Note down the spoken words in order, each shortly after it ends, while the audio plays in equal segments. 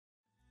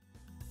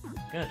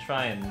I'm gonna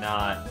try and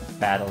not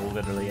battle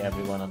literally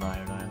everyone on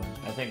Iron Island.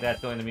 I think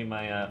that's going to be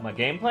my my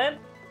game plan.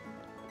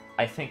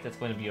 I think that's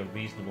going to be a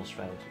reasonable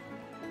strategy.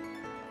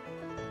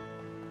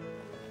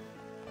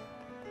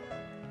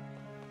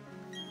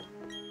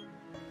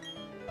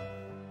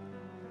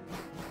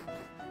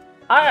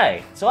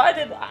 Alright, so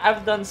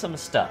I've done some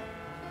stuff.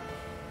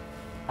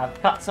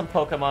 I've caught some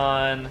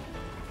Pokemon,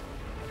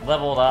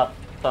 leveled up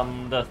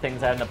some of the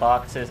things I had in the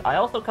boxes. I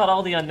also caught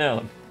all the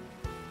unknown,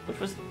 which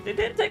was, it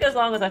didn't take as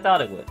long as I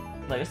thought it would.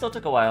 Like, it still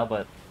took a while,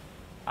 but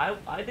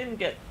I didn't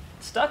get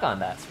stuck on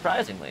that,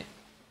 surprisingly.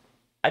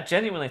 I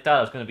genuinely thought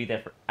I was going to be there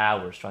for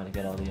hours trying to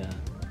get all the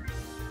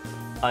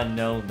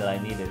unknown that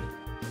I needed.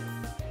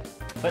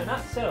 But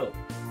not so.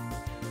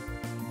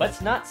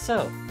 But not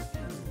so.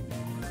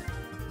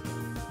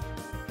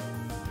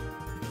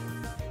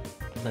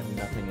 Like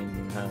nothing in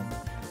you, huh?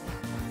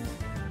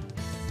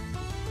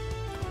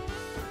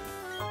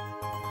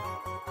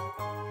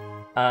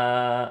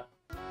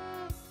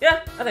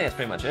 Yeah, I think that's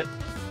pretty much it.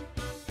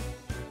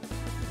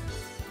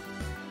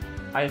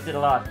 I did a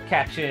lot of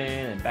catching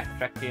and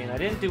backtracking. I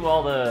didn't do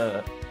all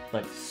the,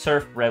 like,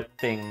 surf route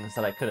things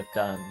that I could have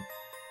done.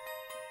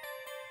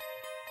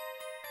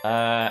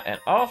 And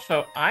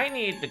also, I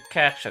need to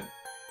catch a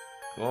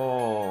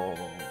goal.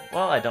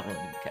 Well, I don't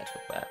really need to catch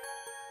Golbat.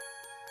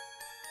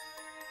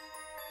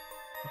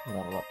 I can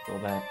level up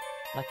Golbat.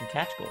 I can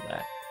catch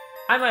Golbat.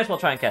 I might as well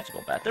try and catch a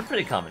Golbat. They're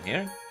pretty common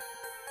here.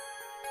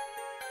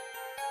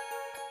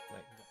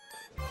 Wait.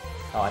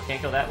 Oh, I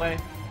can't go that way?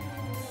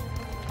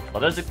 Well,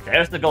 there's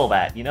the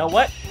Golbat. You know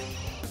what?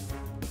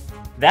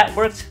 That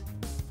worked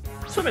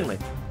swimmingly.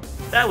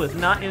 That was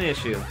not an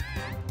issue.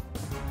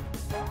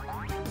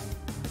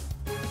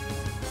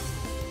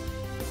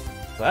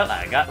 Well,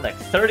 I got like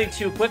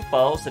 32 quick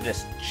balls to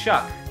just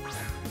chuck.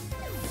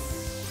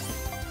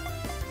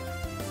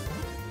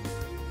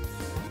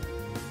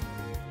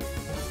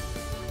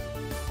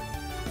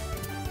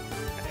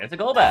 And there's a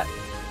Golbat.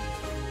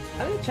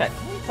 I need to check.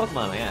 How many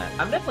Pokemon am I at?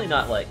 I'm definitely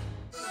not like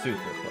super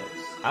close.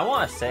 I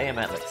want to say I'm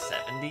at like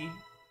 70.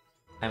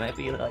 I might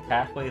be like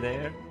halfway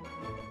there.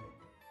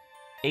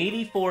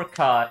 84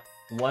 caught,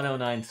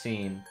 109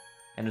 seen.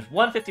 And there's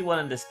 151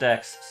 in this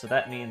dex, so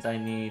that means I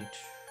need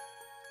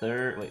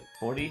 40?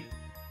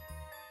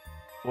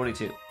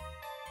 42.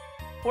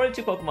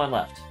 42 Pokemon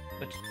left,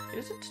 which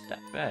isn't that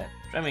bad.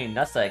 I mean,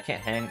 that's that I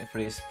can't hang a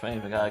freeze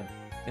praying to God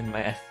in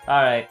my head.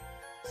 Alright.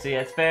 See,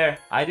 it's fair.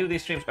 I do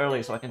these streams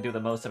early so I can do the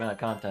most amount of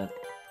content.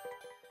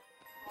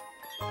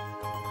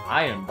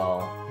 Iron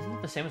Ball. Isn't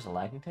it the same as a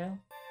Lagging Tail?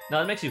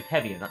 No, it makes you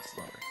heavier, not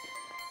slower.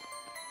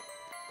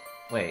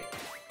 Wait.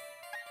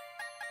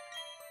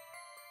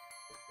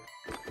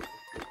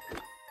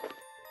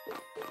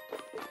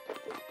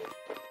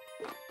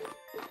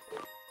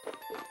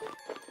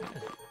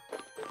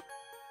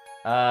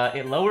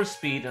 It lowers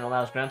speed and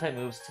allows ground-type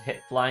moves to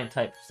hit flying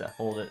types that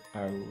hold it.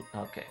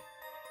 Okay.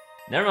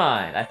 Never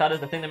mind. I thought it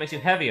was the thing that makes you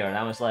heavier, and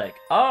I was like,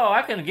 oh,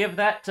 I can give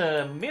that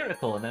to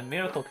Miracle, and then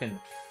Miracle can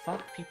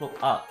fuck people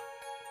up.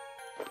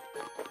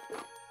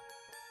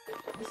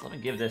 Let me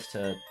give this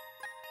to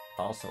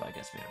also, I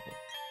guess, Miracle.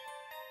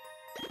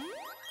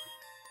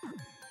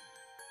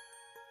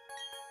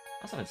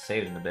 I also haven't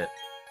saved in a bit.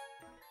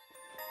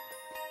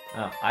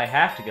 Oh, I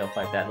have to go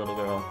fight that little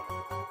girl.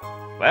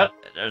 Well,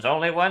 there's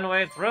only one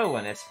way through,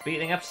 and it's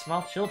beating up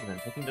small children and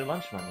taking their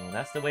lunch money, and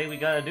that's the way we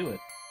gotta do it.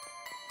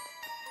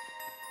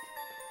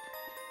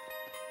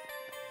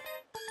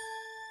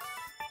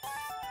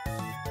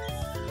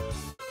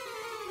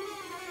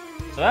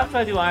 So after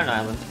I do Iron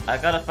Island, I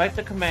gotta fight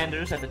the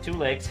commanders at the 2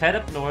 lakes, head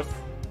up north,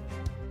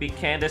 beat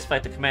Candace,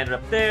 fight the commander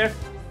up there,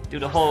 do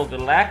the whole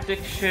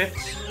galactic shit,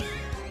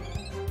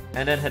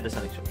 and then head to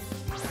Sunny Shore.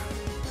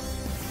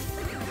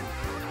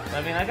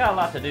 I mean, I got a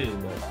lot to do,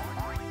 but...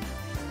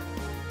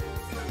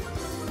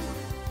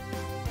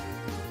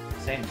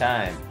 same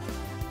time.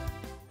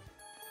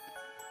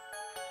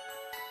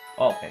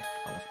 Oh, okay.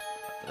 Almost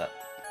fucked it up.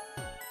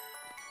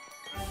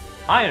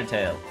 Iron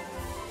Tail.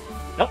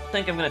 Don't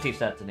think I'm gonna teach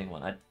that to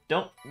anyone. I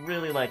don't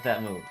really like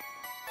that move.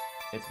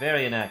 It's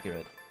very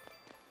inaccurate.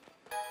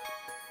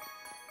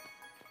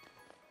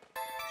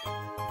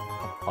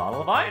 A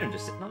bottle of iron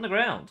just sitting on the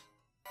ground.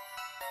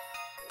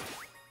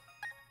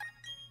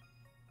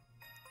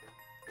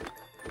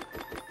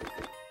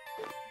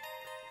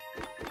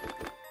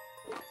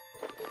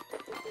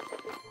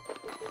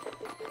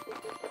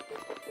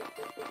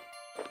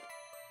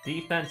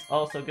 Defense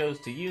also goes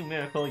to you,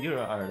 Miracle. You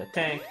are the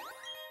tank.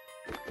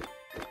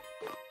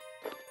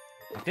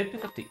 I did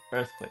pick up the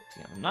Earthquake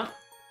TM. I'm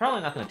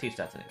probably not going to teach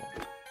that to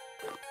anyone.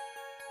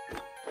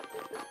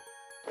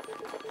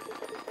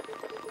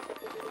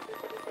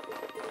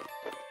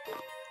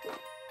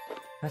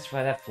 That's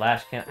right, that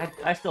Flash Cannon.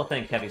 I still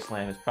think Heavy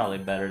Slam is probably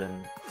better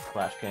than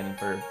Flash Cannon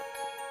for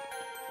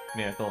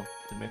Miracle.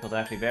 The Miracle's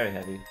actually very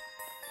heavy.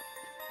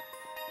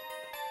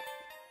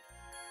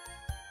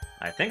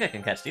 I think I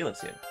can catch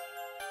Steelix here.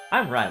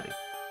 I'm Riley.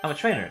 I'm a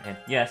trainer, and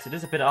yes, it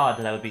is a bit odd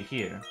that I would be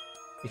here.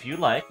 If you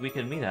like, we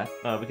can meet up.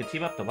 We can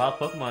team up. The wild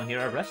Pokemon here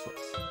are restless.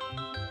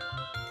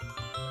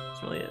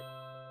 That's really it.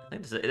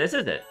 think this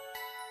is it.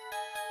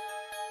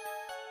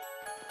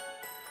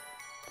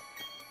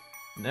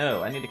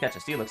 No, I need to catch a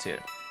Steelix here.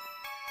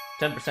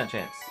 10%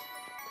 chance.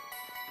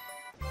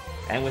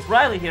 And with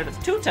Riley here, that's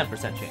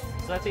 10% chance.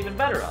 So that's even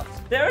better odds.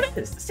 There it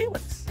is, the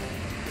Steelix.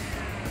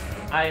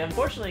 I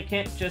unfortunately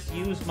can't just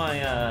use my,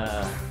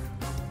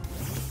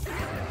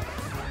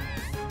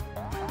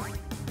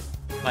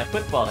 my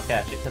football to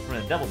catch it because we're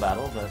in a double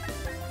battle, but,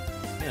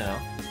 you know.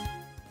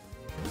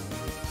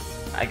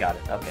 I got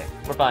it. Okay,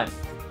 we're fine.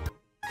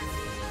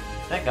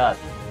 Thank God.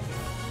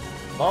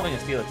 Evolving a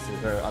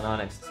Steelix or an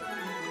Onix is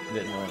a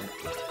bit annoying.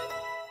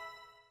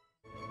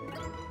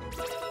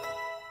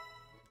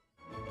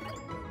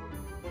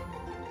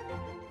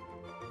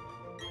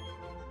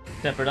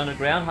 Tempered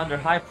underground, under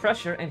high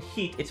pressure and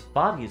heat, its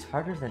body is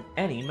harder than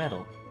any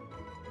metal.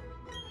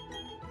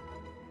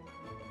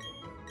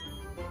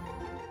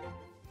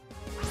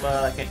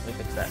 But I can't really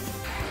fix that.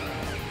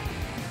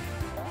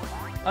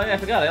 Oh yeah, I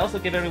forgot. I also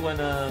give everyone,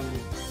 I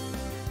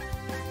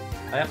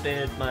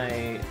updated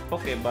my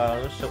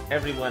Pokeball so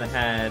everyone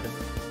had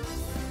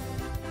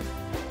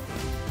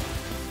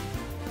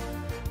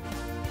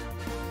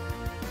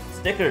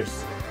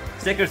stickers.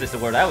 Stickers is the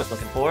word I was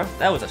looking for.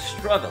 That was a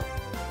struggle.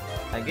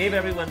 I gave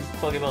everyone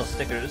Pokeball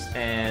stickers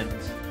and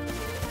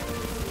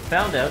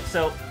found out.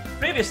 So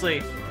previously,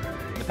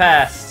 in the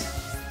past,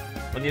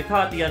 when you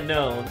caught the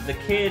unknown, the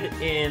kid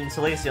in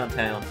Solaceon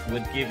Town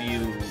would give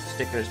you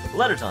stickers with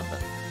letters on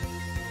them.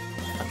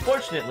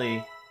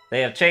 Unfortunately,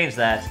 they have changed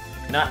that,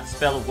 not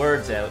spell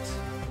words out.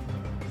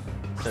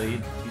 So you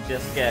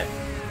just get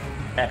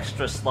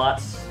extra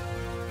slots.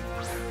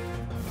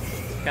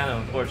 It's kind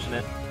of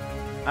unfortunate.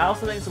 I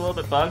also think it's a little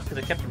bit bugged because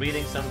I kept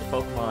reading some of the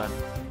Pokemon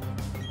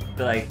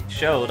that I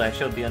showed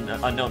the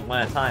unknown one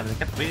at a time, and I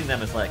kept reading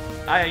them as like,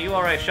 you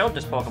already showed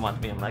this Pokemon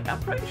to me. I'm like, I'm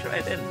pretty sure I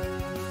didn't.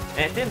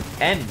 And it didn't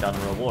end on a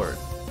reward,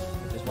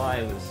 which is why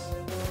it was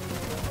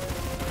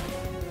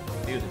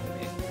confusing to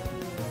me.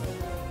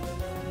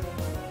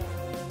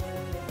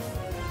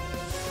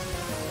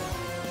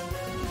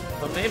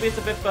 But maybe it's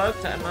a bit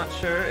bugged, I'm not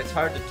sure, it's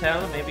hard to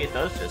tell, maybe it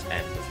does just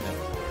end with no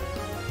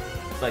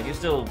reward. Like, you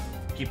still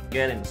keep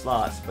getting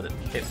slots, but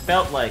it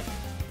felt like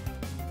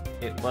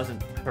it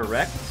wasn't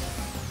correct.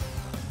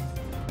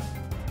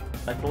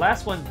 Like, the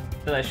last one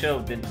that I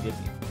showed didn't give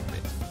me it.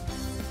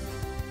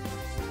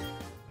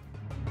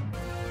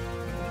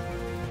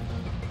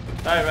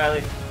 Sorry,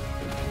 Riley.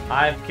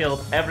 I've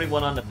killed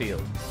everyone on the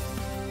field.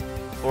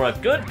 For a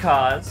good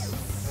cause,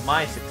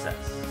 my success.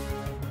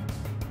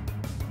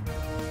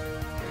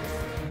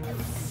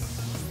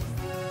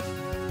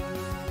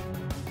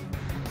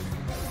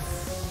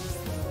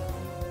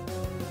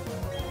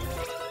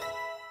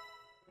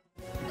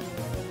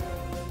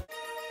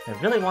 I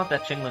really want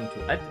that Chingling to...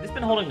 It's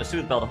been holding the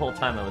Soothe Bell the whole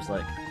time I was,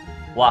 like,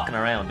 walking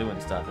around doing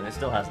stuff, and it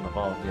still hasn't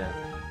evolved yet.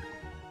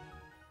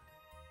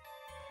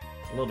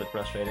 It's a little bit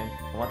frustrating.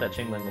 I want that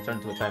Chingling to turn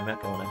into a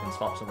Chimecho and I can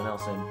swap something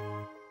else in.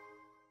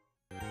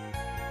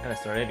 And a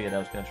Staravia that I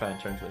was going to try and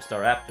turn into a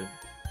Staraptor.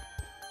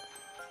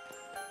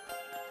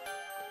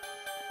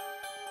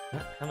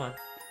 Come on.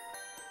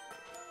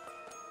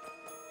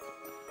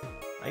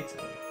 Item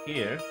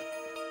here.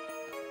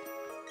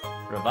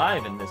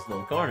 Revive in this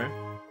little corner.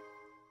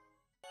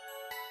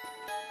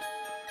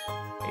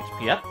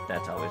 HP up,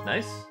 that's always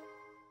nice.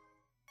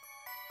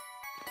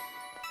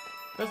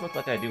 Does look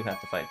like I do have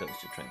to fight those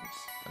two trainers,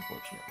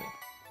 unfortunately.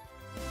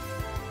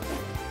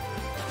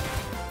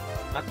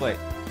 Not quite.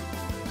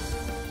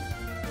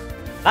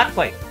 Not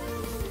quite!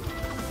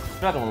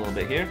 Struggling a little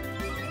bit here.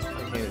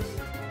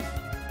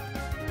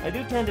 I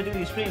do tend to do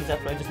these streams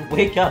after I just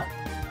wake up.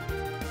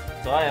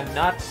 So I am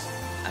not...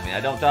 I mean,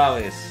 I don't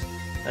always...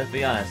 Let's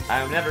be honest,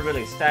 I'm never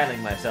really styling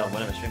myself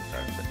when a stream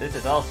starts, but this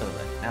is also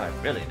like, now I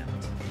really know it.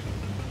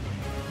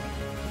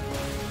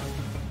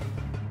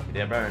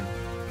 Yeah, burn.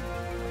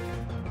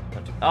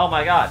 Oh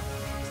my god.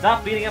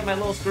 Stop beating up my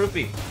little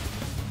Scroopy.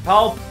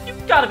 Oh, you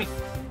gotta be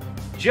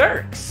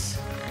jerks.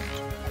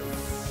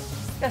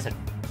 That's a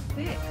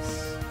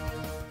fix.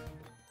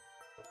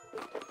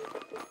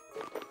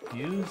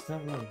 Use the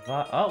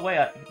revive. Oh,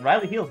 wait.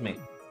 Riley heals me.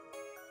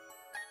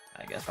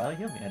 I guess Riley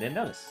healed me. I didn't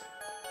notice.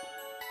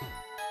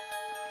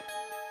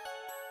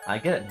 I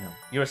get it now.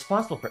 You're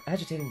responsible for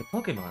agitating the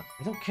Pokemon.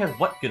 I don't care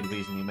what good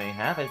reason you may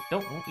have. I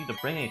don't want you to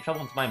bring any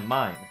trouble into my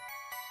mind.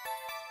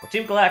 We're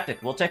Team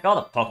Galactic. We'll take all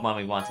the Pokemon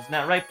we want. Isn't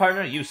that right,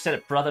 partner? You said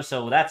it, brother,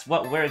 so that's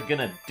what we're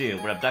gonna do.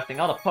 We're abducting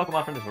all the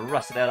Pokemon from this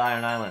rusted-out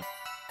Iron Island.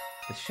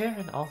 To share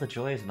in all the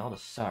joys and all the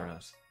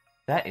sorrows.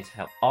 That is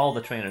how all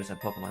the trainers and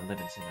Pokemon live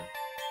in Sinnoh.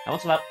 I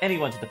won't allow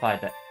anyone to defy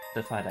that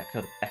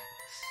code of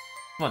ethics.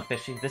 Come on,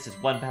 Fishy. This is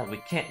one battle we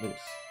can't lose.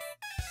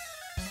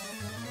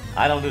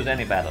 I don't lose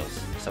any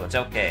battles, so it's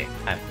okay.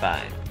 I'm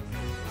fine.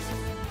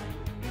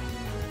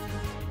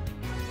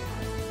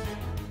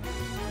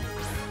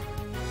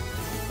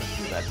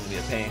 That will be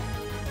a pain.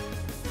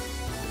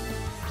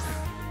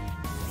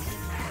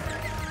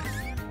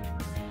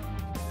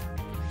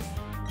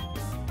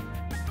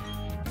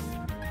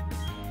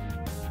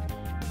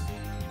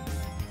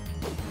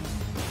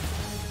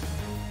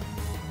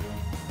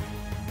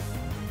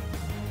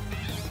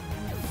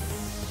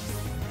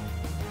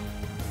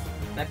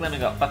 That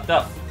Lemon got fucked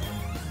up.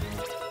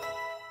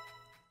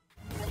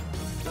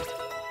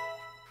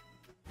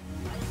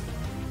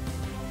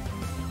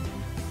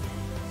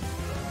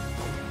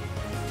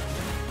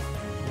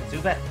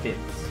 Zubat dibs.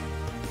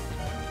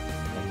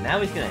 And now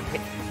he's gonna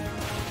hit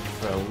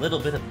for a little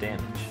bit of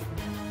damage.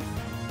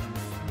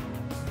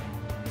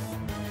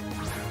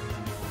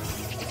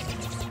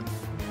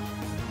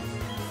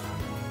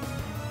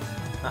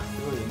 Not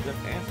really a good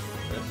answer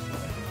for this. I'm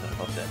gonna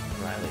hope that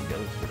Riley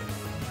goes for the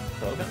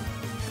Koga.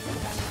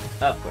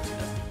 Of course he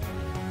does.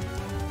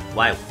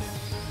 Why?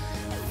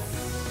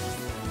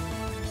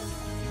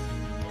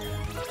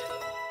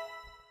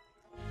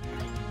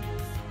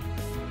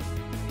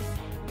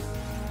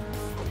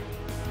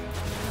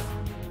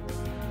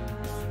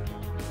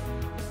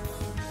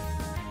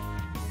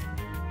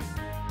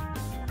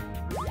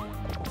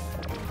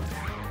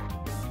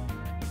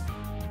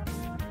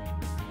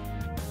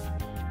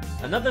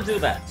 Another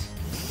Zubat.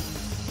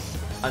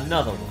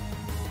 Another one.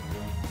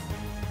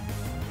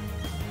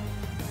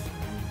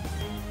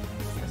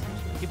 Guess I'm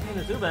just gonna keep hitting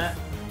the Zubat.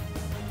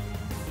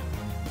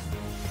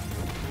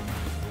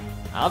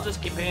 I'll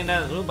just keep hitting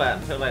that Zubat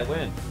until I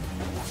win.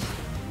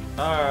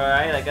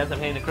 Alright, I guess I'm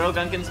hitting the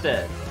Croagunk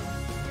instead.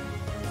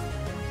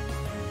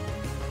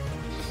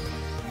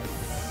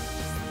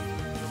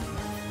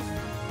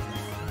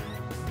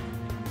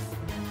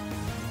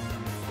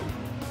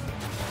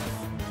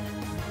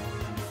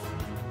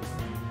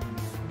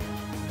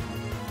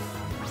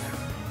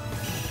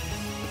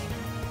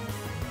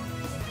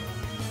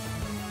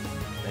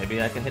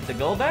 Maybe I can hit the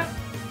Golbat?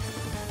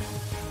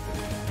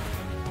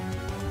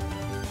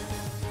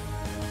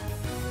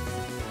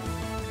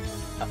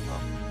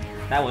 Uh-oh.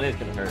 That one is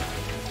gonna hurt.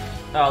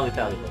 Oh,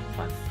 Lethality Blow,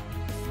 fine.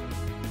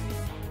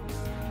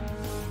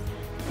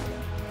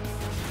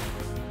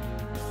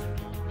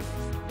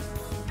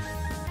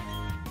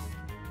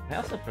 I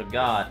also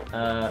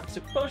forgot,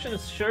 Super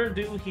Potions sure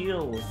do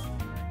heal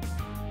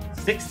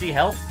 60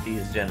 health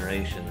these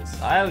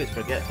generations. I always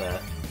forget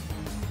that.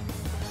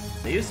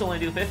 They used to only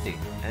do 50,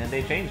 and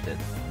they changed it.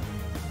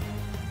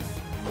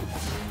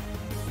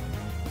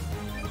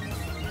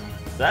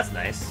 So that's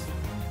nice.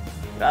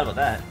 Forgot about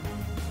that.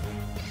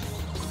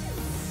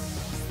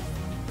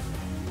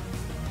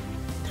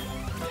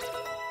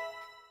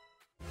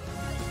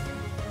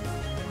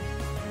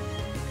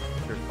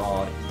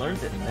 Ball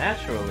learns it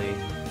naturally.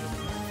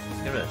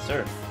 Get rid of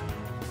Surf.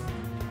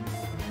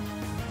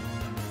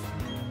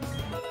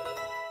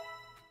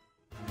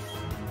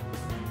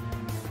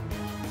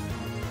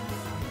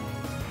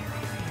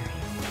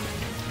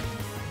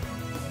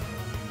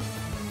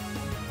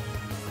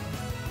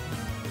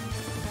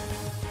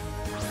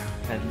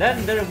 And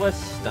then there was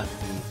Stunky.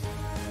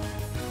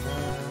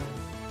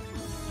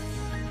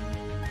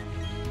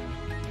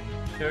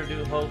 Sure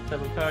do hope that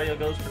Lucario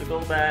goes for the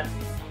Golbat.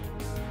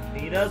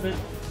 He doesn't.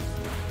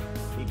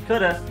 He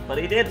coulda, but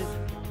he didn't.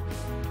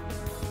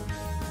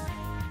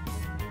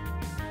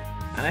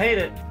 And I hate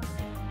it.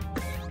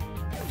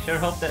 I sure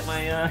hope that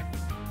my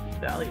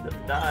Valley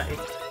doesn't die.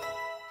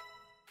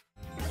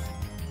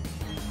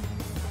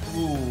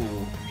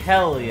 Ooh,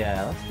 hell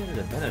yeah. Let's get it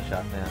a Venom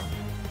Shot now.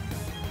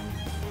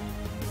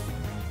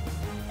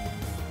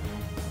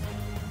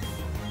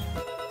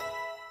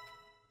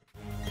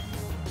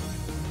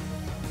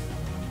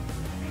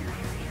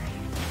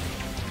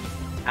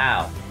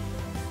 Ow.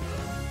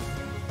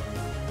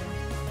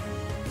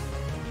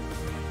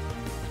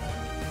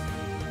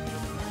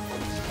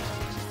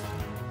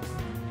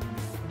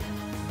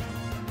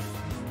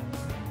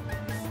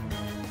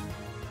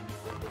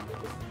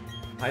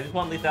 I just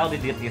want Lethality to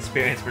get the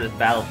experience for this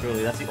battle,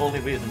 truly. That's the only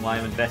reason why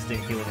I'm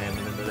investing healing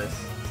damage into this.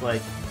 It's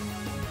like,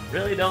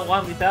 really don't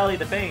want Lethality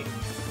to faint.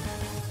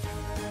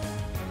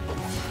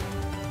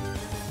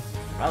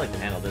 Riley can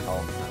handle this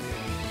all the time.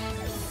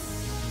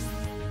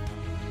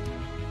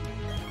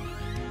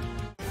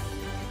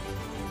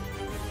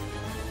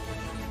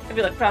 I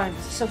feel like crying.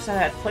 This is so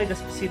sad. Play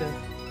Despacito.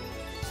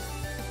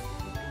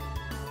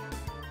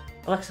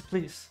 Alexa,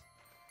 please.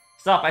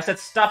 Stop. I said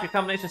stop. Your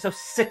combination is so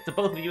sick to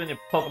both of you and your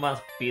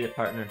Pokemon's beat it,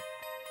 partner.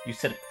 You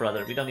said it,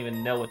 brother. We don't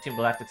even know what Team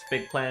Galactic's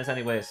big plan is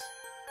anyways.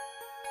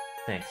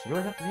 Thanks. You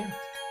really helped me out.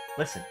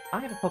 Listen,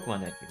 I have a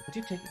Pokemon Egg here. Would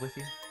you take it with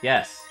you?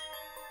 Yes.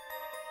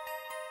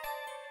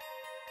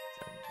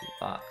 72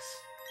 box.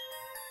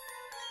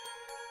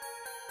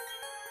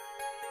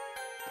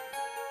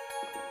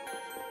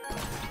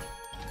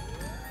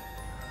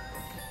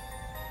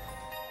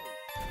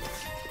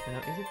 Now,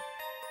 is it?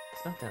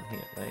 It's not down here,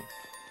 right?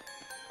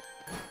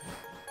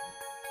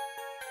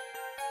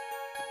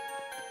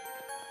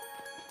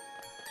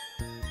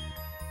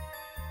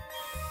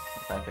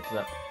 If I pick it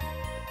up.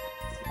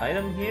 Is the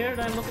item here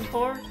that I'm looking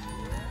for?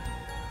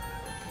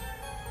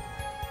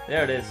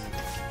 There it is.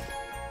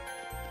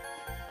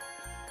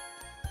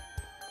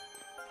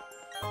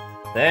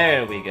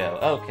 There we go.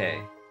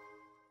 Okay.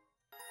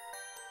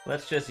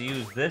 Let's just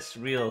use this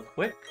real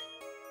quick.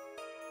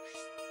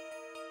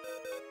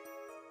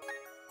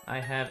 I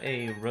have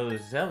a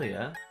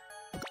Roselia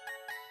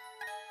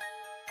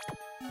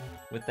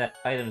with that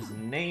item's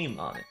name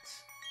on it.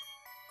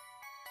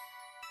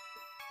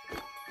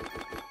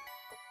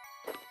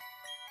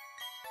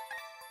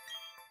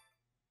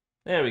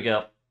 There we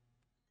go.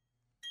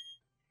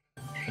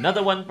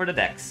 Another one for the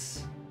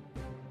Dex.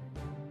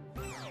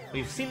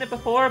 We've seen it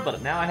before,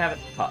 but now I have it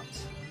caught.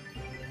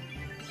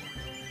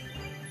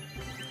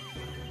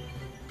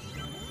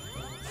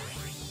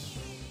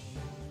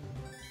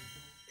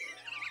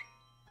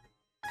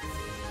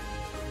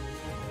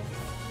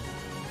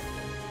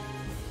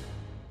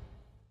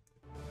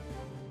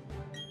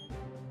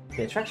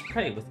 It attracts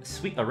prey with a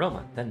sweet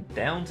aroma, then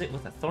downs it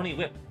with a thorny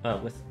whip,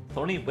 with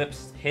thorny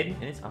whips hidden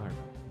in its arm.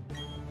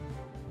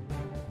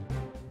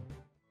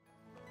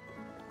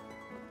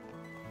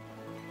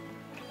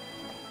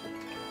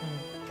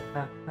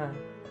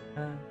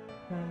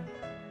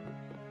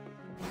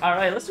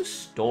 Alright, let's do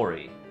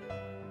story.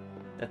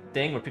 That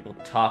thing where people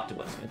talk to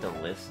us, we have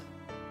to listen.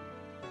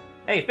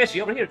 Hey,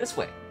 Fishy, over here, this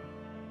way.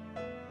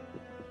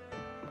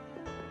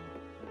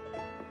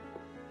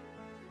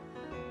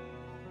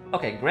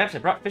 Okay, Gramps, I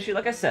brought Fishy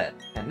like I said,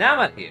 and now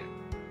I'm here.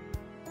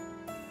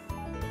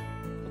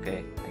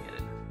 Okay, I get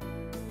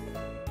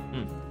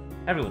it.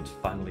 Everyone's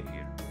finally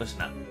here.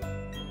 Listen up.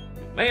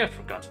 You may have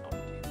forgotten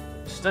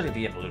already. Study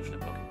the evolution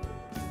of Pokemon.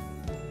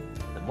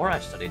 The more I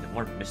study, the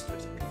more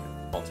mysteries appear,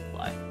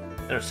 multiply.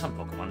 There are some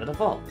Pokemon that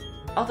evolve,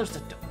 others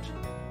that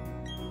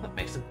don't. What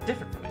makes them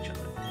different from each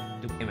other?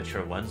 Do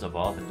immature ones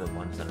evolve into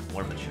ones that are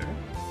more mature?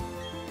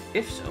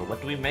 If so, what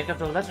do we make of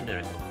the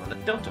legendary Pokemon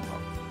that don't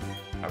evolve?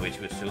 Are we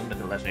to assume that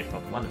the legendary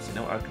Pokemon of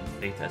Sinnoh are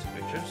complete as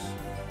creatures?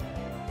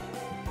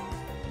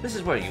 This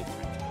is where you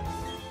come in.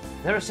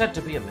 There is said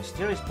to be a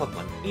mysterious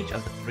Pokemon in each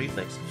of the 3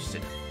 lakes of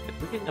Sinnoh.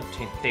 If we can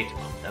obtain data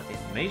on them,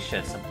 it may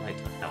shed some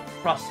light on how the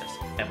process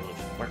of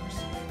evolution works.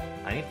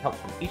 I need help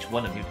from each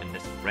one of you in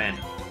this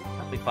random.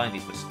 Help me find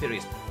these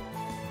mysterious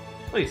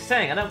Pokemon. What are you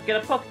saying? I didn't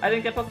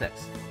get Pokedex.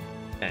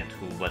 And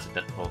who was it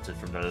that pulled it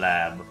from the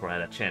lab before I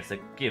had a chance to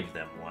give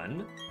them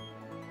one?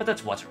 But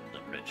that's water under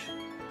the bridge.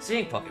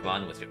 Seeing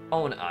Pokemon with your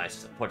own eyes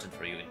is important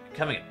for you in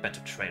becoming a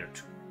better trainer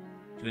too.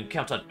 You can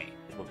count on me.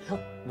 It will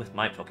help with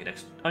my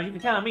Pokedex. Or you can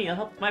count on me, it'll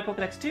help with my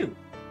Pokedex too.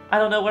 I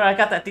don't know where I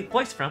got that deep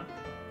voice from.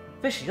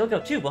 Fishy, you'll go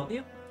too, won't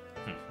you?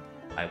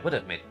 I would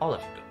have made all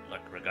of you go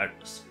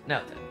regardless.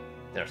 Now then,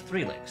 there are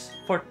 3 lakes.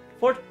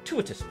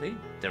 Fortuitously,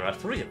 there are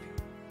 3 of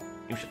you.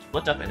 You should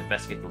split up and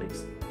investigate the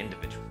lakes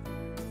individually.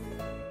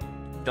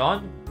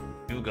 Dawn,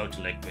 you go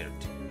to Lake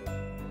Verity.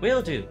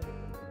 Will do.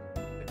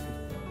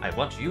 I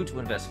want you to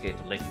investigate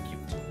the Lake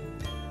Cute.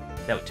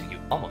 That would take you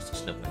almost to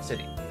Snow White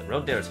City. The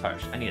road there is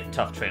harsh. I need a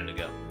tough trainer to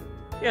go.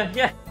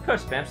 Yeah, of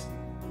course, Gramps.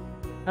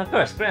 Of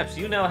course, Gramps,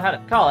 you know how to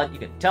call it. You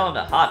can tell him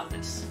to hop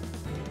this.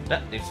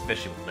 That leaves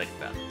Fishy with Lake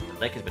Valley. The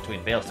lake is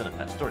between Veilstone and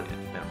Pastoria, if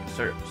memory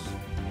serves.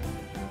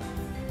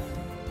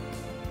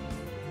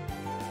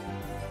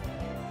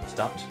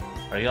 Stopped.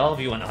 Are all of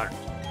you unarmed?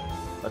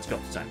 Let's go,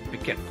 son. Be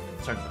careful. I'm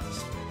concerned with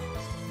this.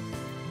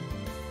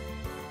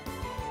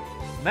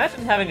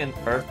 Imagine having an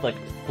Earth, like,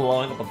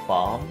 blowing up a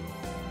bomb.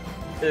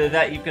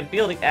 That you can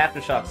feel the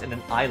aftershocks in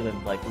an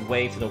island, like,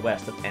 way to the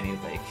west of any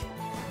lake.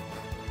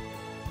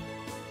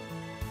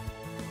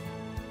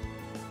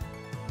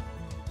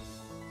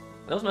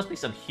 Those must be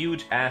some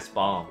huge-ass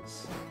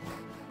bombs.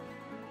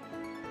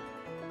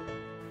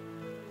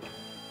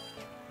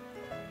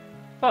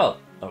 Oh,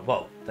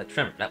 whoa, that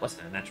tremor, that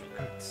wasn't a natural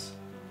occurrence.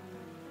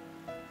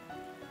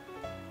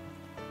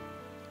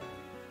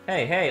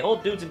 Hey,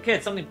 old dudes and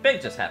kids, something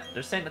big just happened.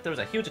 They're saying that there was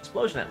a huge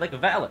explosion at Lake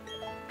of Valor.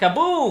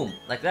 Kaboom!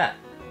 Like that.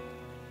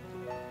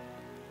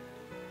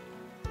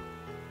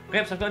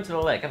 Gramps, I'm going to the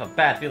lake. I have a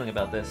bad feeling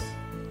about this.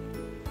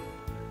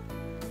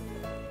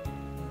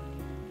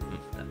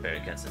 That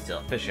fairy can't sit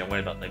still. Fishy, I'm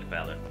worried about Lake of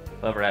Valor.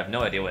 However, I have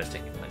no idea what is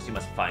taking place. You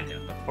must find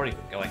him. But before you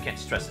go, I can't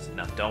stress this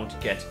enough. Don't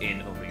get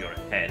in over your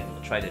head.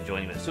 We'll try to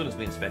join you as soon as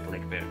we inspect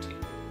Lake Verity.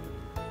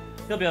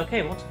 You'll be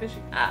okay, won't you,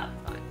 Fishy? Ah,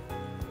 fine.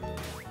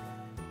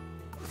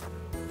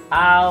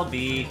 I'll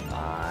be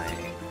fine.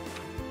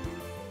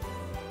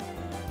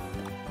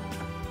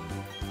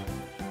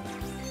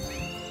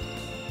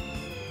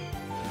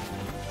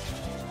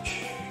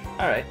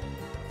 Alright.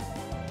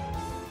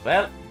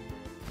 Well,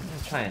 I'm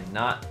gonna try and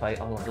not fight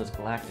all of those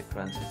galactic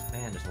runs, because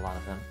man, there's a lot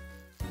of them.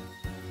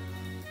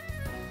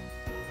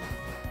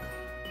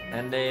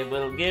 And they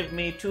will give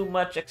me too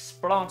much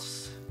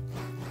experience.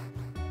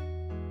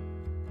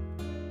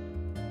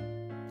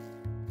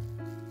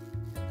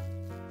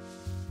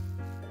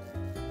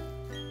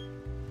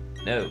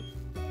 No.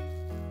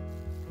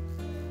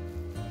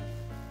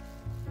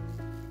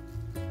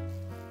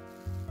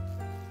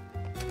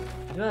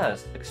 I gotta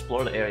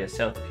explore the area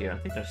south of here. I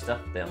think there's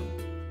stuff down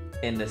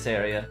in this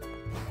area.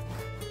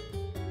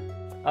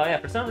 Oh yeah,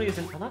 for some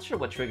reason, I'm not sure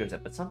what triggers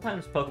it, but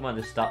sometimes Pokemon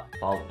just stop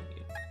following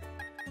you.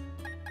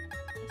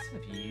 Let's see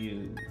if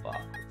you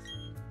box.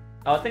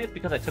 Oh, I think it's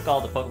because I took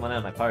all the Pokemon out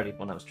of my party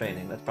when I was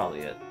training. That's probably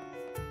it.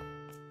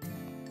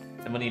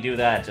 And when you do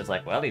that, it's just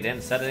like, well, he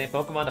didn't set any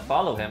Pokemon to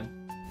follow him.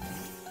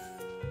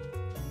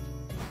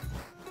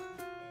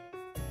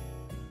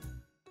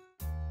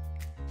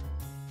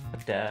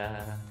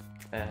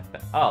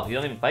 Oh, you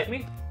don't even fight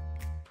me?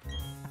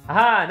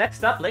 Aha!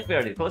 Next up, Lake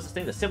Verity. The closest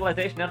thing to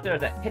civilization out there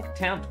is that hick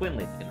town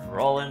Twinleaf. You can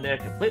roll in there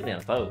completely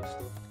unopposed.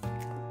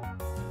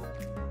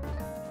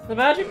 The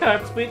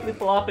Magikarp's weakly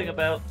flopping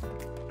about.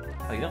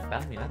 Oh, you don't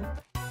battle me either?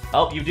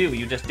 Oh, you do.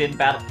 You just didn't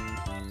battle.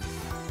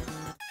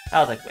 I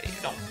was like, wait,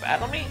 you don't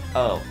battle me?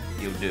 Oh,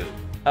 you do.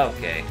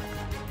 Okay.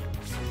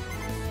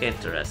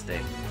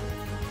 Interesting.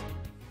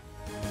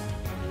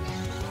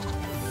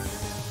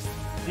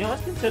 You know, I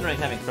was considering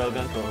having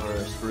Croagunk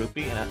over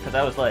Skorupi, because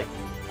I was like,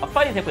 a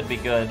fighting type would be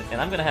good,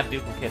 and I'm gonna have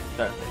duplicate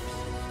start types.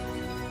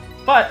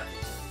 But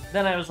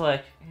then I was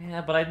like,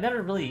 yeah, but I'd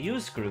never really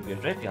use Skorupi or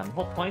Drapion. The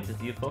whole point is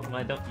to use Pokemon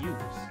I don't use.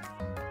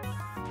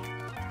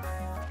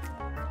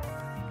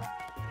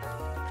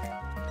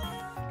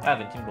 Wow,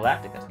 in Team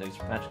Galactic has no use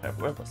for Magikarp.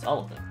 Worthless, all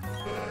of them.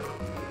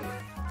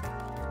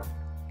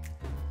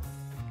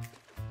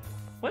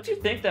 Wouldn't you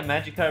think that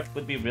Magikarp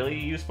would be really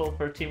useful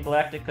for Team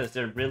Galactic because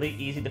they're really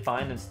easy to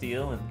find and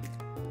steal, and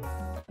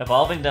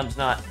evolving them's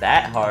not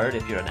that hard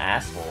if you're an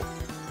asshole.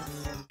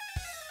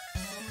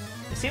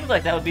 It seems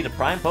like that would be the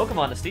prime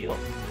Pokemon to steal.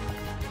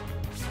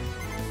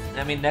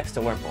 I mean, next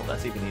to Wurmple,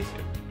 that's even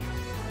easier.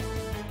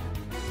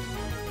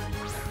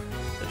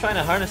 They're trying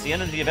to harness the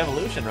energy of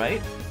evolution,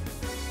 right?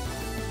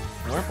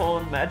 Wurmple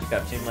and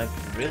Magikarp seem like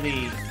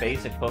really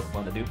basic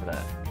Pokemon to do for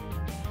that.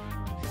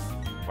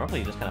 Wurmple,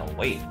 you just kind of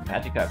wait.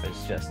 Magikarp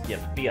is just, you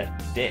be a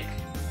dick.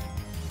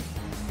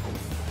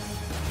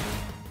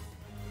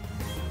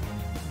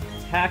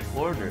 Attack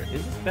order.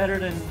 Is this better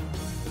than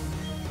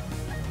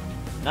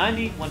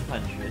 90,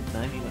 100,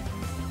 91?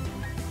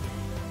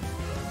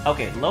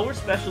 Okay, lower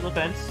special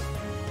defense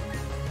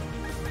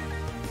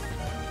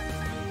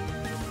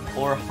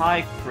or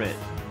high crit.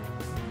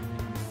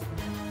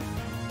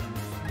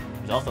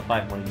 There's also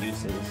 5 more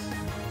uses.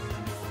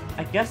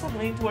 I guess I'm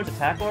leaning towards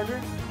attack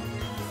order.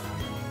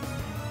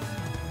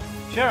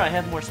 Sure, I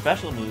have more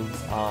special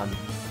moves on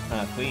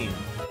Queen,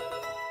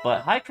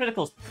 but high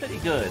critical's pretty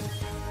good.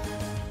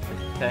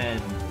 The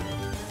 10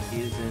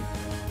 isn't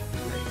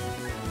great.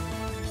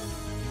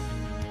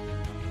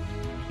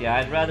 Yeah,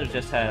 I'd rather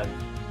just have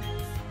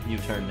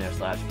U-turn there /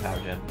 power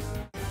gem.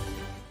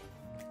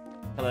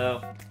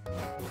 Hello.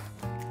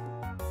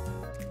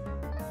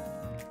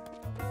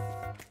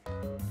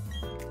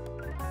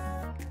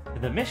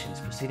 The mission's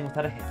proceeding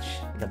without a hitch.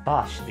 The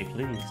boss should be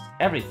pleased.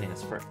 Everything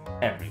is for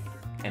everyone,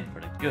 and for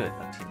the good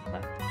of Team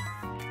Galactic.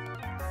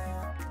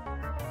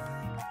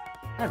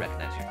 I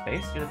recognize your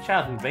face. You're the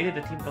child who raided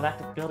the Team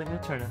Galactic building in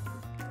Eterna.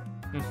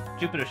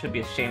 Jupiter should be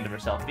ashamed of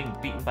herself being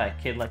beaten by a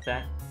kid like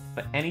that.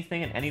 But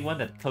anything and anyone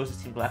that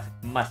opposes Team Galactic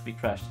must be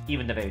crushed.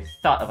 Even the very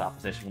thought of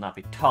opposition will not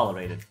be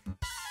tolerated.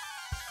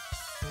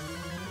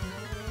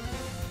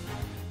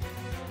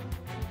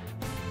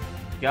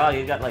 God,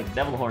 he's got like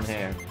devil horn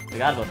hair.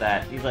 Forgot about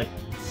that. He's like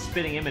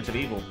spitting image of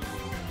evil.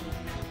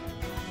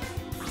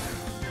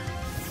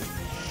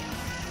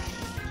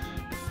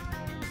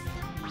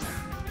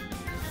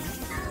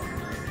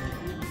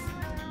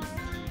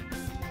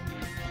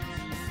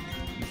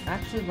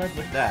 Actually led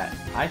with that.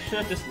 I should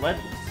have just led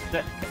with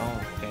that.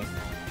 Oh, okay.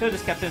 Should have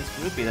just kept in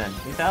Skorupi then.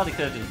 Lethality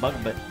could have just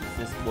bugged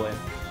this boy.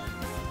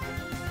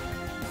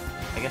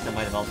 I guess I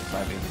might have also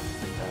tried being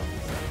Lethality.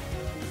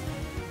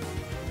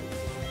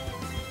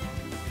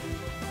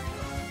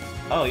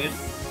 Oh, you're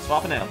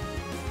swapping out.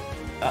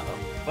 Uh-oh.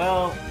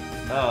 Well,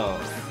 oh.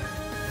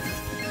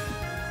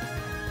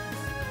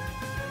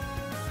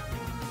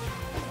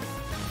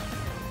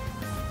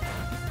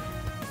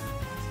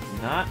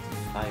 Not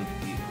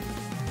ideal.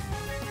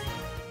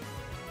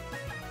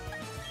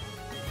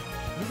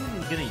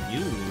 I'm gonna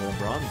use little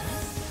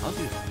bronze. I'll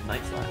do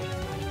Night Slash.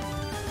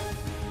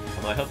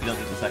 Although I hope you don't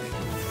use the second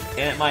one.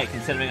 And it might,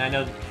 considering I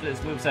know this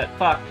moveset.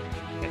 Fuck.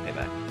 Can't pay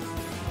back.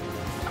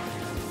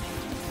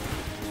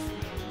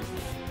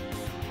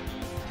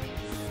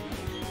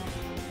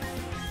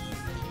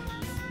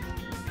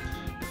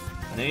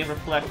 I know you have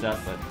Reflect up,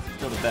 but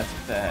still the best.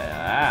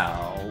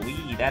 Ow,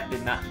 that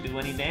did not do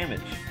any damage.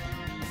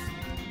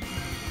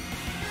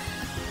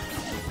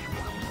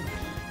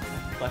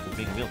 Reflect is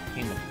being a real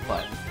pain in the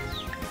butt.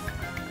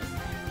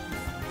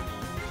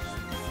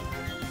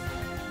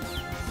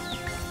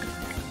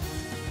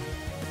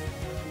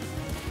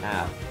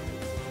 Ow.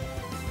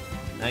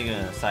 Now you're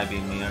gonna side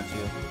beam me, aren't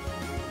you?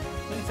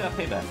 At least I'll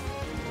payback.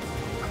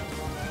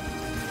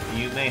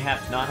 You may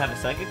have to not have a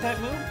psychic type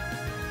move,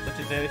 which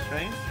is very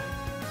strange.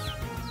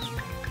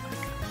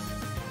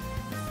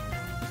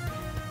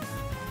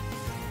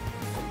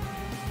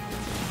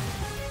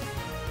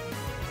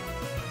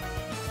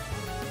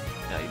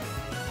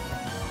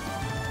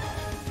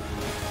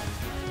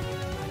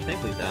 I think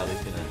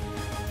Lethality's gonna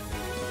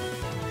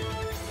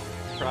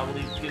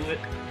probably do it.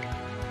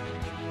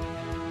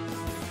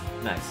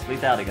 Nice,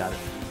 Lethality got it.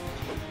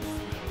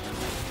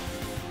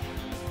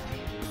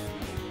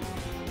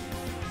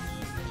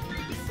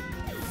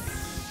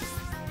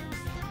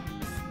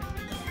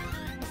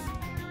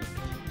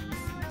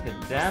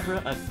 Kadabra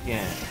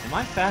again. Am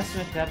I faster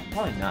than Kadabra?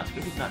 Probably not.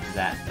 Scooby's not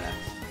that fast.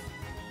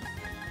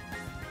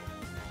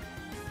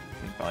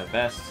 I think probably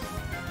best.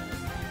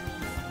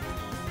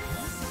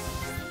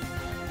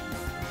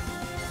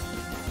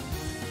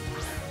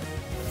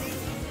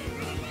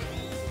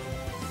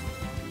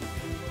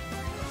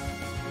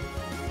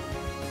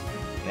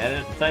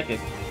 Yeah, it's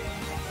psychic.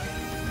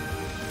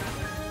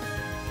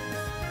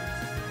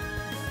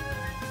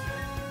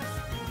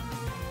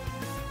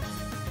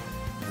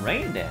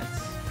 Rain Dance.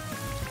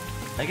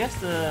 I guess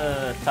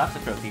the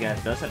Toxicroak you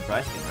guys does have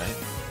dry skin, right?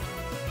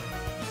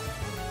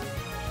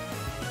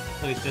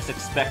 So he's just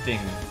expecting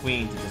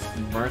Queen to just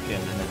murk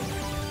him and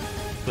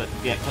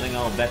then putting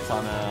all bets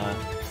on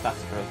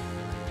Toxicroak.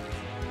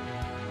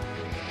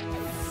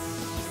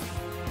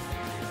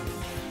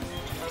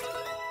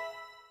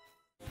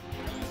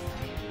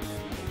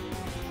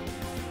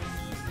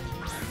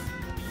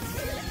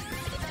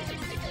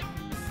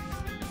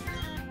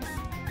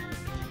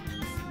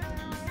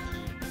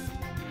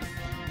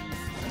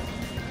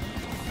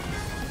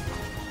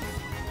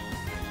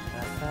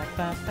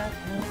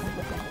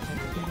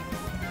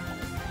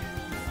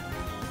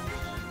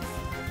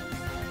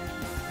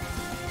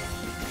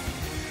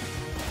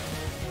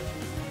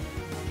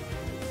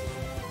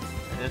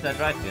 There's that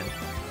dry skin.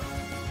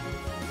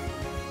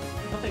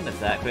 I don't think that's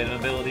that great of an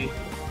ability.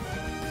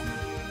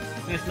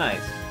 I mean, it's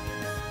nice.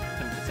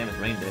 It's the same as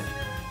Rain Dish.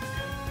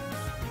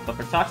 But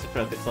for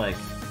Toxicroak, it's like,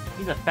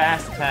 he's a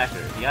fast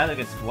attacker. He either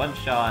gets one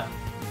shot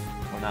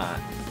or not.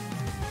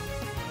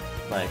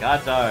 Like,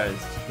 odds are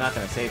it's not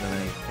going to save him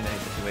in any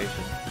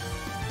situation.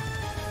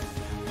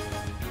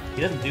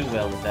 He doesn't do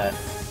well with that.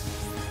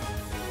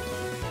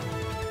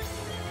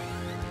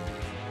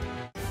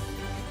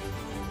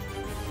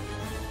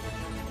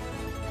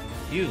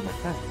 You, my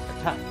friend,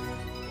 are tough.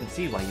 You can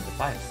see why you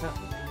defy yourself.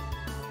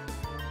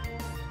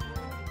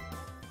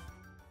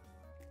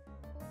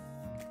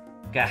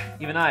 Gah,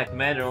 even I,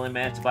 Commander, only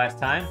managed to buy us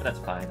time, but that's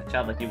fine. A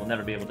child like you will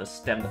never be able to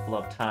stem the flow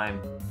of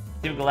time.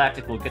 Team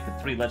Galactic will get the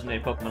 3 legendary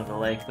Pokemon of the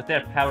lake. With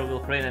their power, we will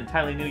create an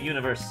entirely new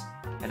universe.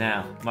 And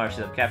now, Mars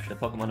should have captured the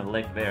Pokemon of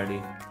Lake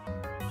Verity.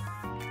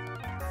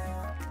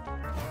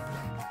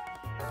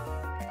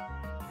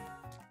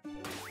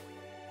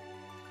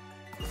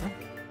 Huh?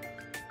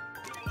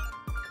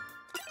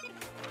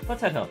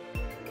 Let's head home.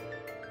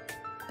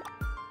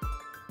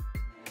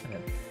 Okay,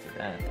 do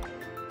that.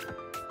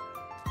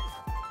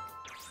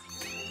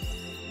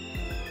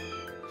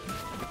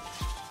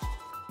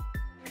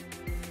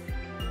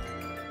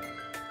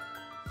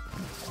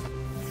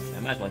 I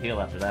might as well heal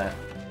after that.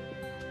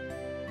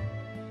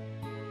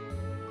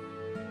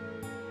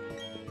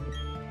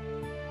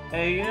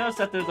 Hey, you notice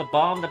that there's a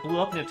bomb that blew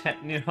up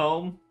in your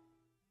home?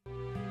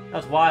 That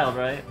was wild,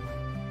 right?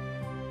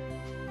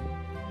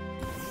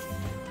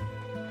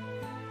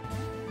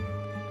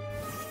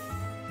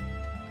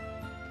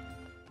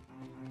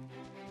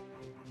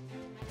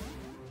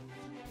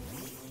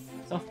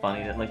 So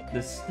funny that, like,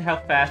 this how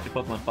fast your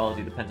Pokemon follows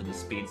you depends on the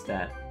speed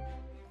stat.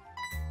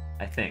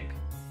 I think.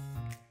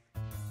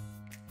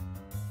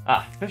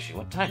 Ah, Fishy,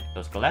 what time?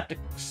 Those galactic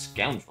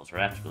scoundrels are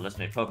after the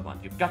legendary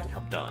Pokemon. You've got to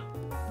help Dawn.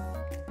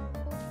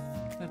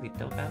 Gonna be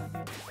dope down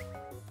here.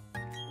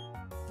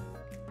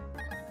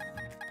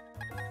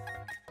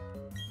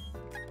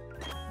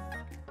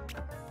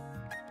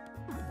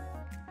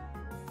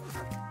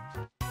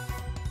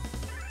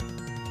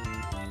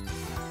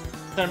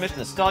 It's our mission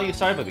to stall you,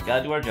 sorry, but we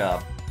gotta do our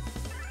job.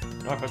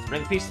 In order for us to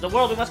bring peace to the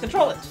world, we must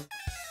control it!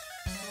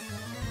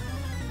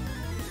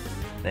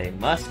 They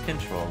must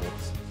control it.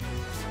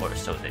 Or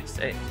so they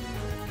say.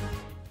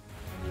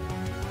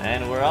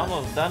 And we're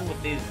almost done with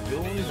these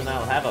goons, and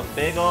I'll have a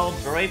big old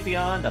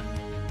Drapion to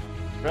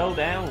throw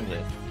down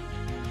with.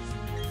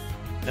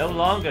 No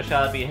longer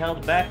shall I be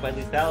held back by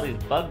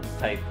Lethality's bug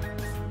type.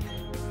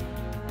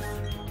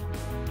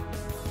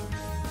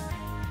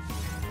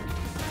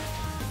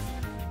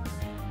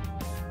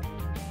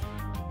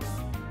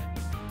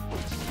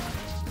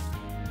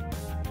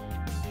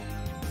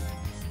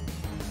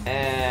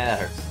 That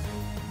hurts.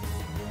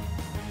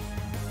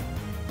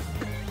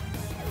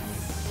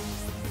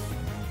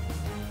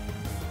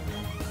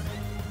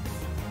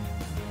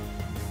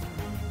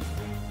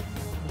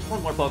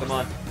 One more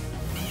Pokemon.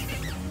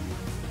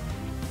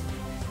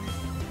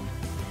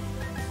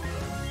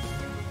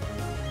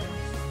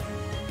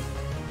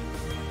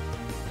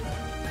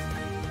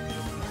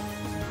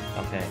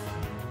 Okay.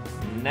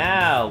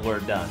 Now we're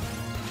done.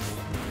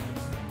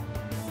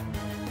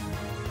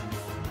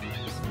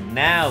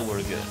 Now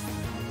we're good.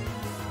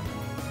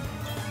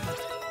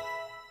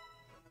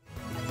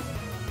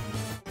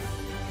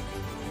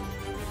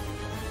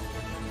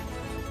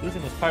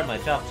 Losing was part of my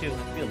job too.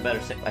 I feel better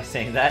by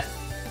saying that.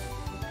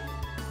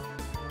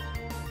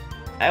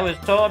 I was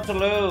told to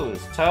lose.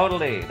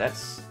 Totally.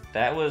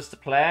 That was the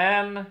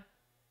plan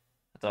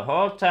the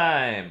whole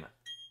time.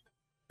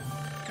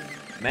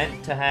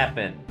 Meant to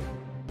happen.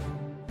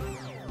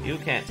 You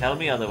can't tell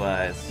me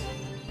otherwise.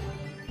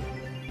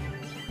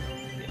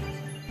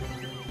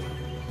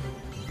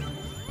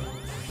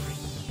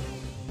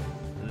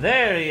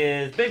 There he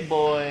is, big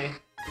boy.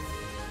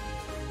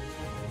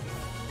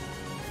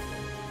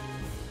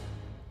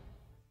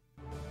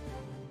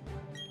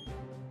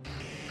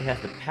 It has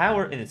the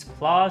power in its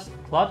clawed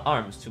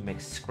arms to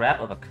make scrap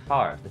of a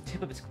car. The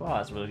tip of its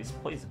claws will release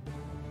poison.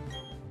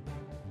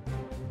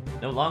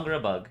 No longer a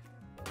bug.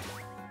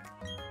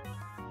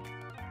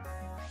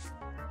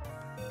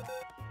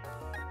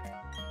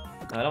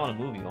 I don't want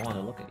to move you, I want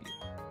to look at you.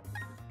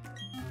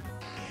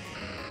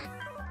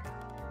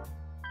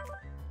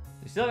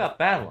 You still got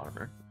battle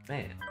armor.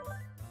 Man,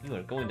 you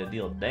are going to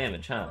deal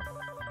damage, huh?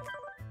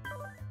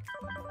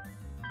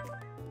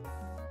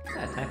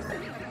 That attack's not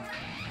easy.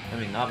 I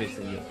mean,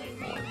 obviously you have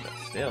more, but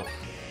still.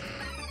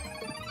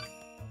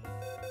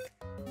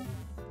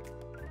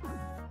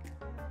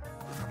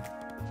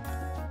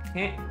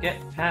 Can't get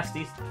past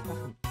these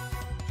fucking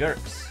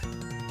jerks.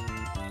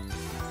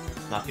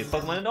 Knock your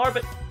Pokemon in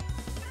orbit!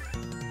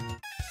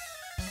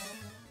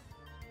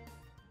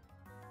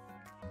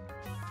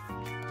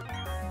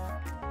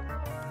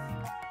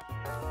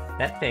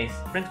 That face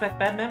brings back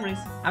bad memories.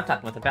 I'm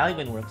talking about the Valley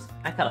Windworks.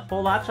 I caught a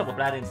full lot of trouble for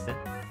that instant.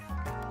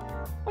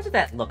 What's with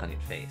that look on your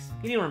face?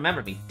 You don't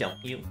remember me,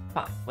 don't you?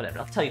 Fine, whatever.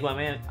 I'll tell you who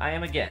I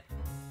am again.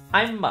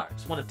 I'm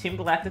Marx, one of Team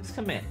Galactic's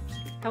commanders.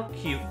 How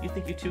cute. You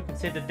think you two can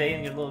save the day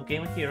in your little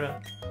game of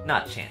hero?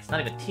 Not a chance. Not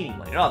even a teeny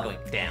one. You're all going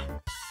down.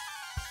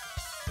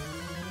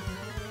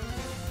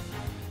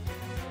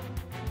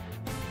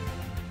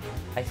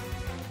 I think...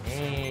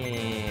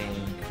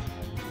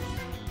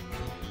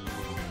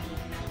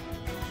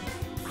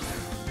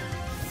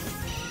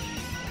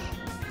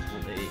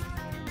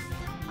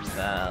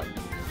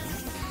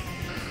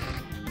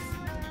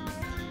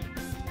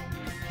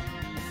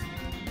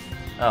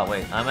 Oh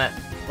wait, I'm at...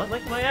 What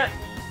lake am I at?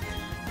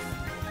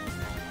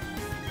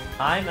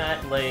 I'm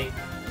at Lake...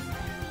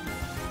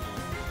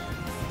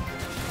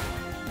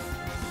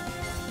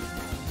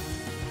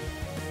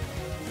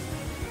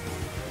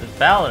 There's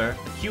Valor,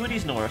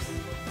 Acuity's north.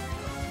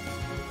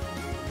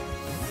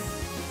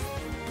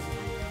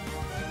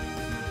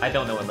 I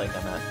don't know what lake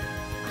I'm at.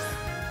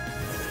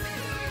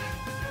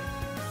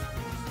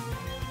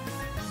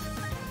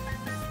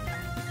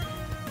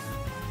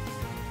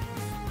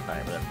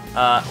 Alright,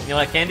 whatever. You know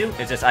what I can do?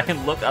 Is just I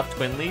can look up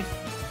Twin Leaf.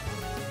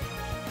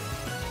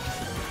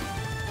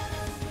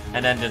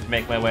 And then just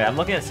make my way. I'm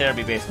looking at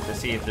Cerebi Basin to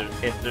see if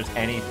there's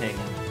anything.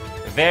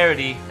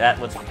 Verity, that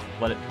was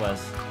what it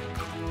was.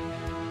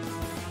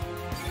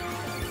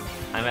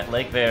 I'm at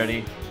Lake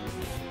Verity.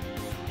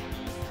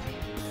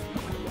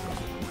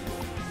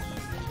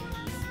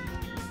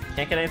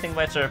 Can't get anything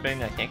by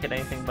surfing. I can't get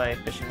anything by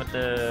fishing with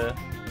the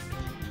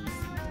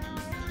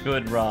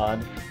good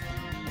rod.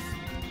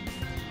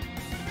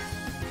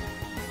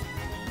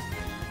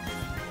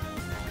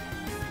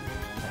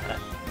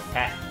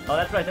 Cat. Oh,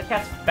 that's right. That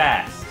cat's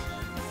fast.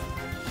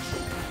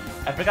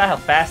 I forgot how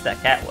fast that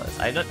cat was.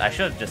 I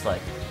should have just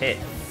like hit.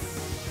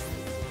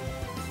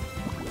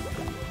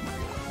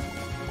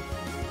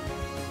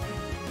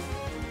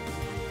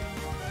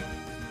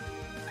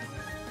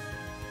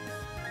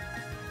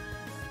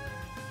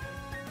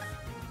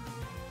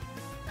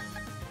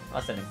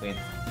 I'll send him Queen.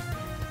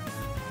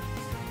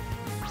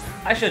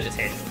 I should just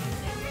hit.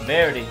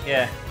 Verity,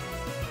 yeah.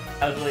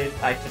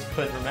 I just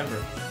couldn't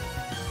remember.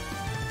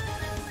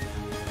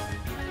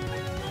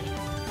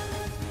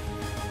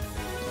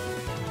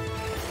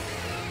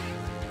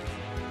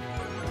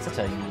 It's such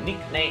a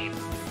unique name.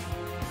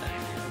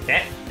 I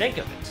can't think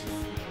of it.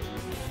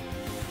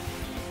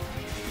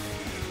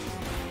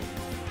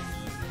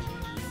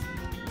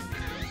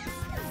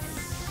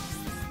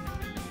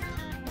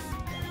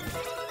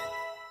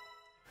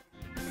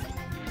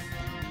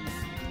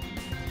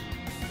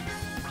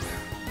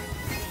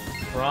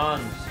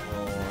 Bronzor.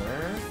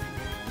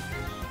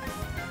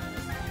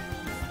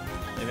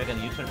 Maybe I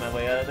can U-turn my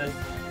way out of this.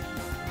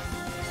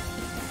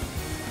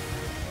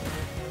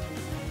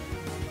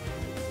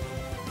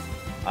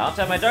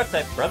 Outside my dark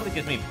type probably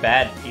gives me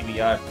bad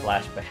PBR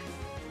flashback.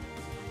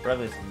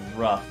 Probably is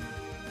rough.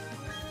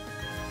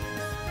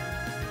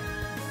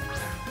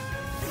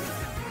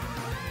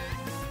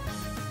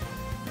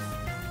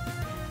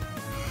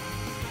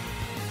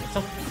 It's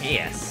so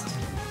fast.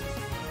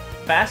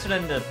 Faster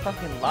than the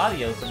fucking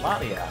Latios and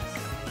Latias.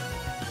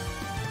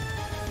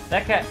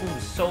 That cat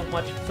moves so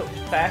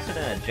faster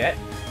than a jet.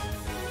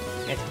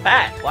 It's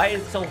fat. Why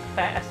is it so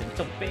fast and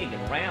so big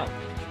and round?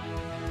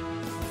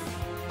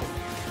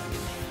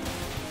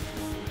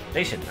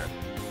 They should nerf it.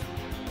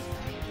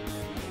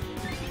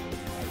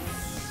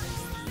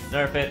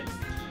 Nerf it.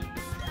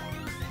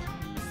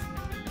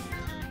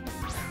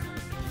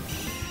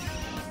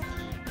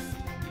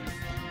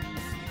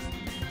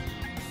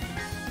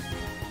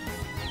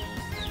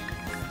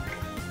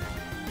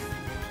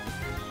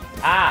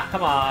 Ah,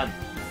 come on.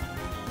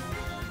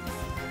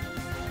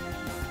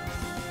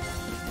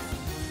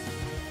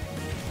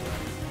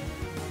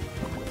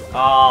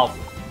 Oh.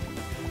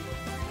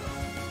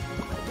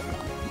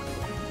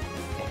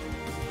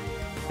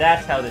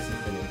 That's how this is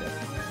going to go.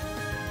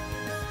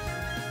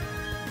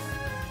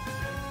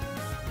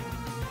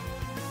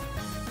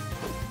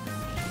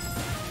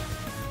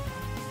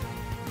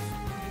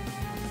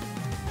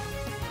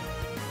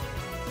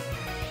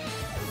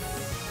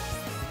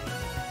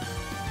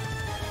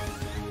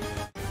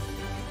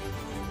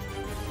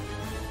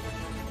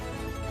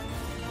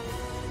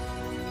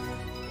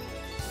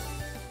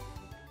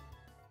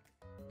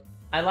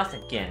 I lost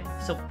again.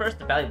 So first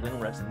the Valley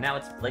Windworks, and now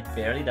it's Lake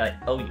Verity that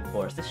I owe you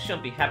for. This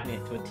shouldn't be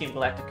happening to a Team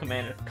Galactic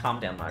commander. Calm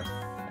down, Mars.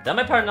 I've done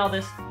my part in all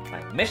this.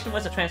 My mission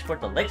was to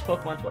transport the Lake's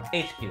Pokemon to our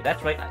HQ.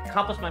 That's right, I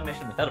accomplished my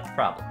mission without a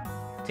problem.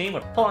 Team,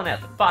 we're pulling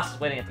out. The boss is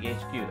waiting at the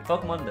HQ. The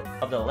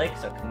Pokemon of the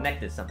lakes are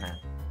connected somehow.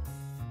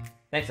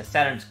 Thanks to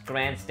Saturn's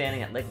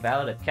grandstanding at Lake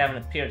Valley, the cavern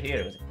appeared here.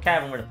 It was a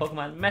cavern where the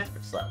Pokemon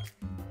Mesprit slept.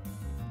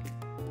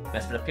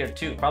 Mesprit appeared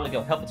too, probably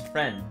go help its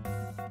friend.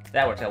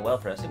 That worked out well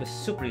for us. It was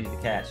super easy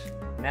to catch.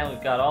 Now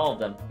we've got all of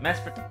them.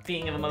 Mesprit, the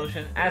being of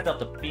emotion, Azelf,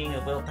 the being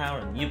of willpower,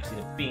 and Uxie,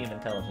 the being of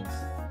intelligence.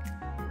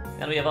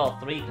 Now that we have all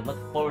three, we can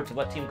look forward to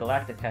what Team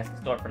Galactic has in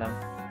store for them.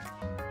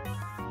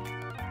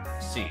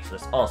 See, so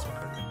this also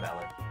occurred in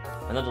Valor.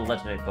 Another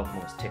legendary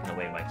Pokemon was taken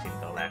away by Team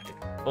Galactic.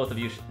 Both of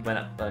you went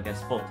up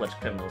against full-fledged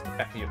criminals. The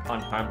fact that you're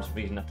unharmed is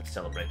reason enough to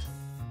celebrate.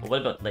 But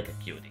what about Lake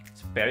Acuity?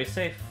 It's very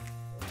safe.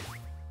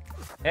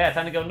 Yeah,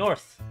 time to go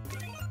north.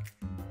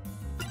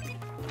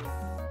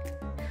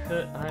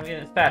 I mean,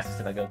 it's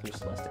fastest if I go through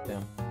Celestic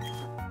Dome.